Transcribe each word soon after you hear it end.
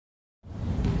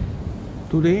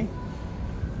Today,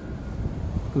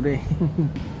 today,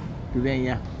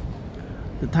 yeah.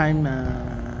 The time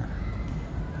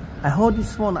I hold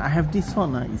this phone. I have this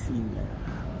phone. Is in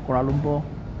Kuala Lumpur,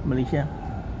 Malaysia,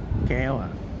 KL.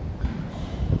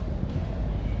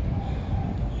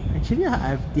 Actually,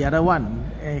 I have the other one.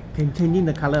 Can changing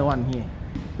the color one here,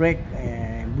 red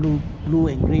and blue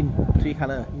and green, 3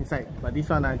 color inside. But this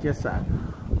one just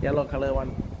yellow color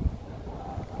one.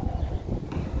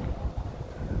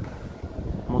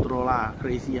 Motorola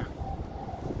crazy.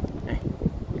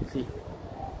 See,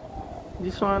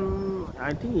 this one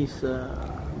I think is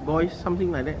voice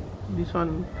something like that. This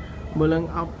one belong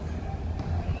up.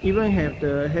 Even have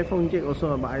the headphone jack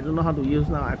also, but I don't know how to use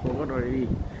now. I forgot already.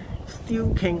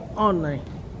 Still can on.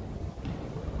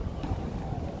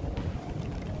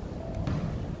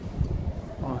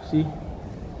 Oh, see.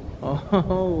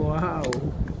 Oh wow.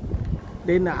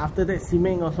 Then after that,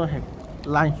 Cement also have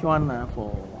launch one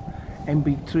for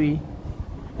MP3,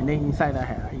 and then inside I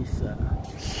have is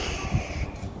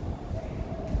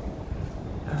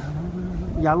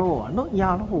yellow, not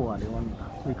yellow. The one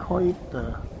we call it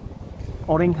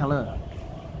orange color.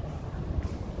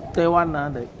 The one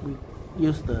that we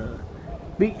use the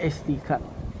big SD card.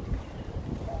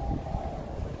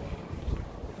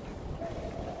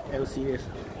 L-series.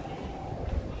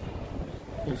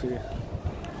 L-series.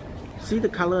 See the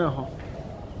color, huh?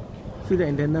 See the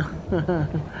antenna.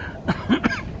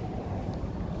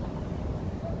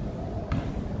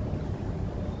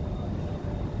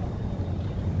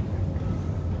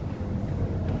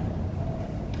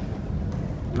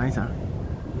 Nice, huh?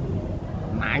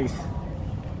 Nice.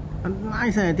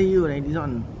 Nice, I tell you, this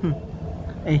one.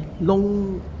 Hey,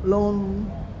 long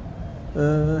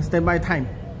standby time.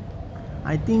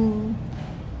 I think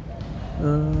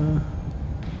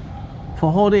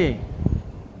for whole day.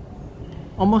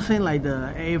 Almost same like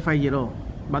the A50,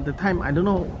 but the time I don't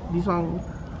know. This one,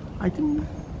 I think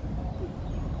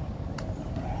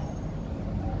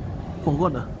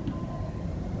forgot.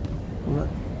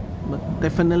 But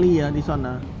definitely this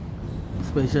one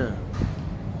special.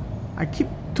 I keep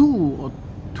two,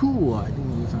 I think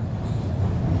this one.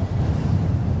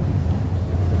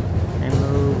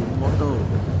 Hello, Moto.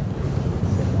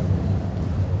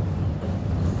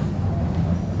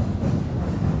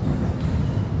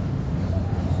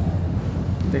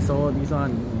 That's all this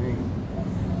one.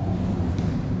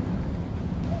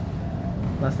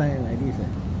 Last time like this.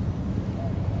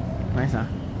 Nice, huh?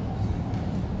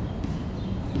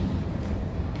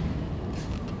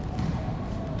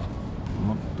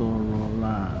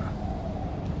 Motorola.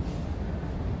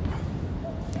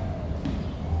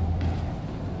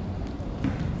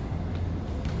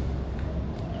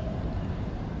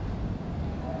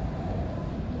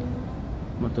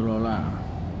 Motorola.